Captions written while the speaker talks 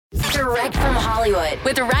Direct from Hollywood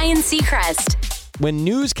with Ryan Seacrest. When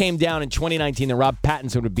news came down in 2019 that Rob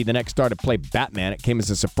Pattinson would be the next star to play Batman, it came as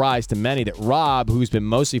a surprise to many that Rob, who's been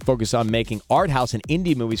mostly focused on making art house and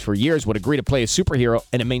indie movies for years, would agree to play a superhero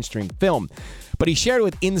in a mainstream film. But he shared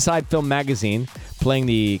with Inside Film magazine, playing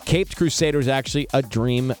the Caped Crusader is actually a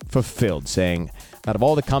dream fulfilled, saying, out of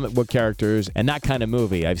all the comic book characters and that kind of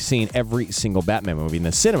movie, I've seen every single Batman movie in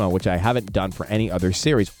the cinema, which I haven't done for any other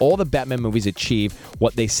series. All the Batman movies achieve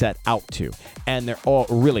what they set out to, and they're all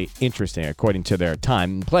really interesting according to their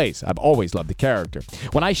time and place. I've always loved the character.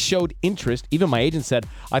 When I showed interest, even my agent said,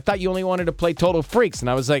 I thought you only wanted to play total freaks, and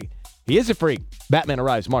I was like, he is a freak. Batman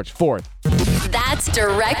arrives March 4th. That's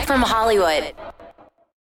Direct from Hollywood.